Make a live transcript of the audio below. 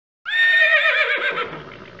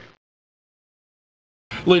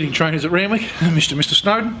leading trainers at Ramwick, Mr.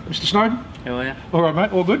 Snowden. Mr. Snowden. How are you? All right,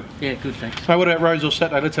 mate. All good. Yeah, good, thanks. So what about Rosehill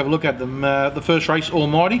Saturday? Let's have a look at them. The first race,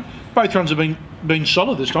 Almighty. Both runs have been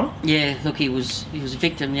solid this time. Yeah, look, he was a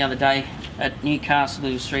victim the other day at Newcastle.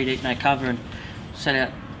 He was 3 deep, no cover, and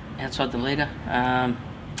sat outside the leader.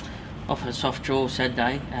 Off a soft draw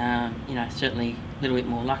Saturday. You know, certainly a little bit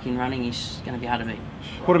more luck in running. He's going to be hard to beat.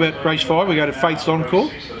 What about race 5? We go to Faith's Encore.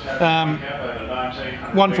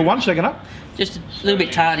 1 for 1, second up. Just a little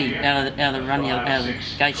bit tardy out of the run, out of the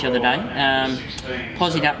gates the other day.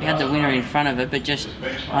 Posied up, had the winner in front of it, but just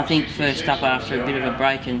I think first up after a bit of a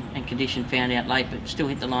break and condition found out late, but still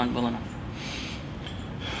hit the line well enough.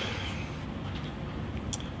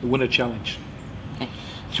 The winner challenge. Do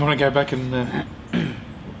you want to go back and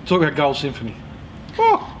talk about Gold Symphony?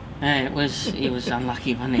 Oh. Yeah, he was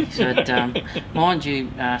unlucky, wasn't he? So, mind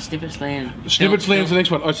you, Snippett's Land. Snippett's Land's the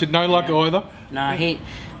next one. I said no luck either. No,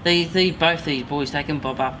 both these boys, they can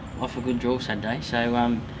bob up off a good draw Saturday.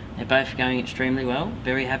 So they're both going extremely well.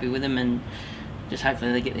 Very happy with them, and just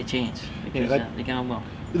hopefully they get their chance because they're going well.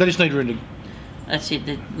 They just need rinding. That's it.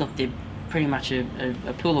 Look, they're pretty much a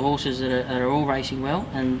pool of horses that are all racing well,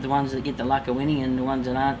 and the ones that get the luck of winning, and the ones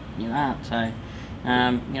that aren't, aren't. So. You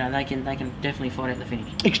know, they can definitely fight at the finish.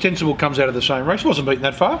 Extensible comes out of the same race. Wasn't beaten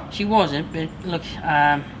that far. She wasn't, but look,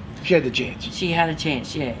 she had the chance. She had a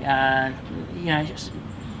chance, yeah. You know,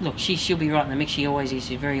 look, she'll be right in the mix. She always is.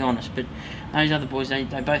 She's very honest. But those other boys, they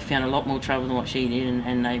both found a lot more trouble than what she did,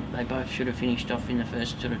 and they both should have finished off in the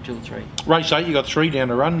first sort of 2 or 3. Race 8, you got 3 down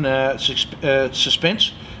the run.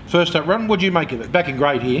 Suspense. First up run. What do you make of it? Back in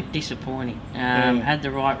grade here. Disappointing. Had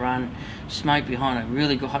the right run, smoked behind a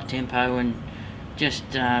really good hot tempo, and just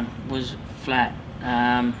was flat.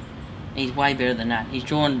 He's way better than that. He's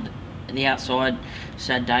drawn the outside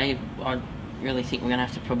Saturday. I really think we're going to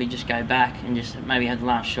have to probably just go back and just maybe have the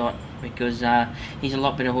last shot, because he's a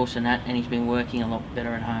lot better horse than that, and he's been working a lot better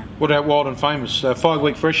at home. What about Wild and Famous?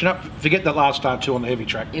 5-week freshen up. Forget that last start 2 on the heavy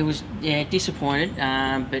track. It was, yeah, disappointed,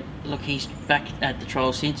 but look, he's back at the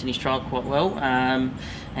trial since, and he's trialled quite well,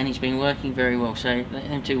 and he's been working very well. So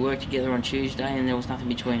them two worked together on Tuesday, and there was nothing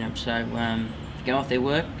between them. So go off their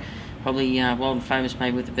work, probably Wild and Famous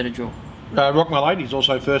maybe with a better draw. Rock My Lady's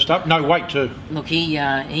also first up. No weight too. Look, he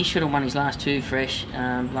should have won his last 2 fresh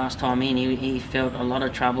last time in. He felt a lot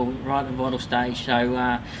of trouble right at the vital stage.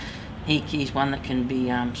 So he's one that can be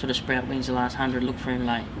sort of sprout wins the last 100. Look for him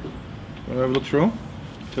late. Want to have a look through him?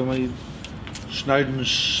 Tell me, Snowden's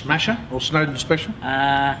Smasher or Snowden Special?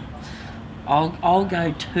 I'll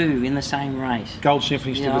go 2 in the same race. Gold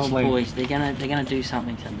Symphony, Snippett's Land. Boys, they're gonna do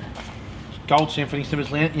something today. Gold Symphony,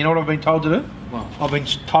 Snippett's Land. You know what I've been told to do? What? I've been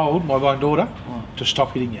told by my daughter to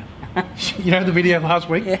stop hitting you. You know the video last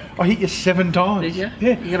week? Yeah. I hit you 7 times. Did you?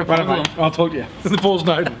 Yeah. You got a problem. I'll talk to you. The ball's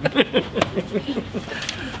Snowden.